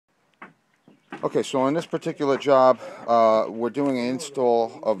Okay, so on this particular job, we're doing an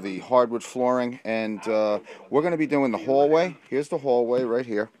install of the hardwood flooring, and we're going to be doing the hallway. Here's the hallway right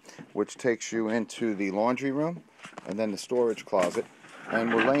here, which takes you into the laundry room and then the storage closet.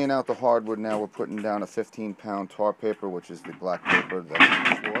 And we're laying out the hardwood now. We're putting down a 15-pound tar paper, which is the black paper that's on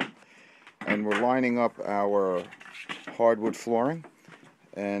the floor. And we're lining up our hardwood flooring.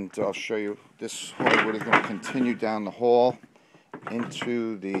 And I'll show you, this hardwood is going to continue down the hall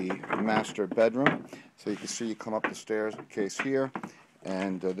into the master bedroom. So you can see you come up the stairs case here,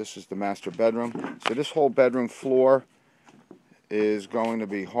 and this is the master bedroom. So this whole bedroom floor is going to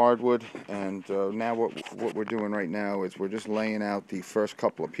be hardwood, and now what we're doing right now is we're just laying out the first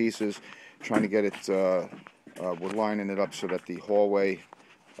couple of pieces, trying to get it, we're lining it up so that the hallway,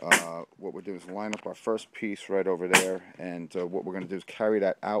 what we're doing is line up our first piece right over there, and what we're going to do is carry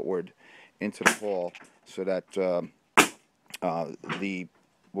that outward into the hall so that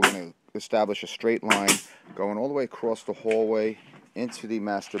we're going to establish a straight line going all the way across the hallway into the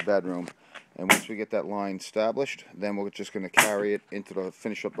master bedroom. And once we get that line established, then we're just going to carry it into the,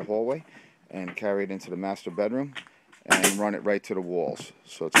 finish up the hallway and carry it into the master bedroom and run it right to the walls.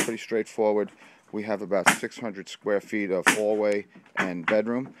 So it's pretty straightforward. We have about 600 square feet of hallway and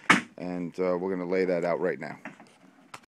bedroom, and we're going to lay that out right now.